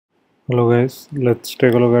Hello guys, let's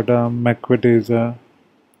take a look at Mcvities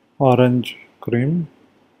orange cream.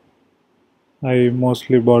 I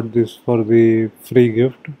mostly bought this for the free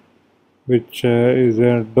gift, which is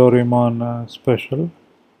a Doraemon special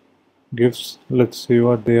gifts. Let's see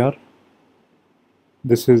what they are.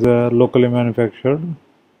 This is locally manufactured,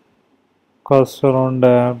 costs around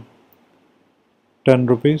 10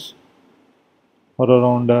 rupees or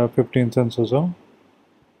around 15 cents or so.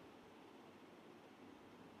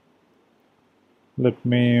 Let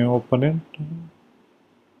me open it.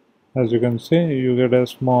 As you can see, you get a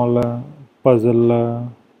small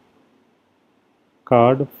puzzle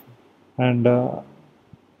card, and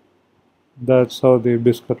that's how the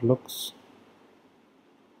biscuit looks.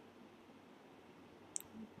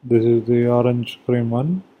 This is the orange cream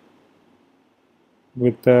one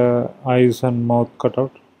with eyes and mouth cut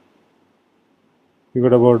out. You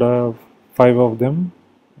got about 5 of them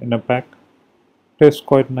in a pack. Tastes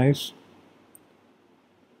quite nice,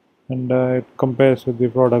 and it compares with the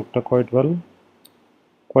product quite well.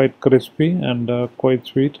 Quite crispy and quite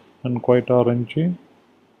sweet and quite orangey.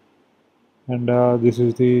 And this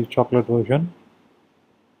is the chocolate version.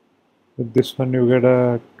 With this one you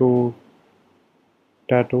get 2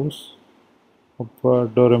 tattoos of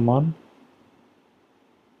Doraemon,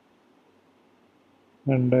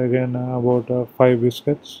 and again about 5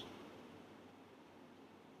 biscuits.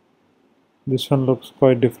 This one looks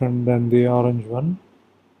quite different than the orange one,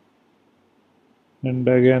 and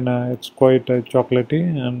again it's quite chocolatey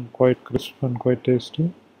and quite crisp and quite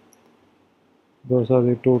tasty. Those are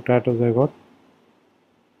the 2 tattoos I got,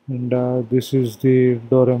 and this is the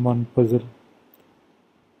Doraemon puzzle.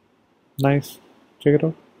 Nice, check it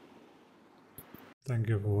out. Thank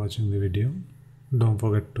you for watching the video. Don't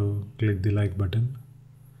forget to click the like button.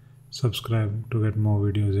 Subscribe to get more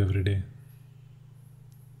videos every day.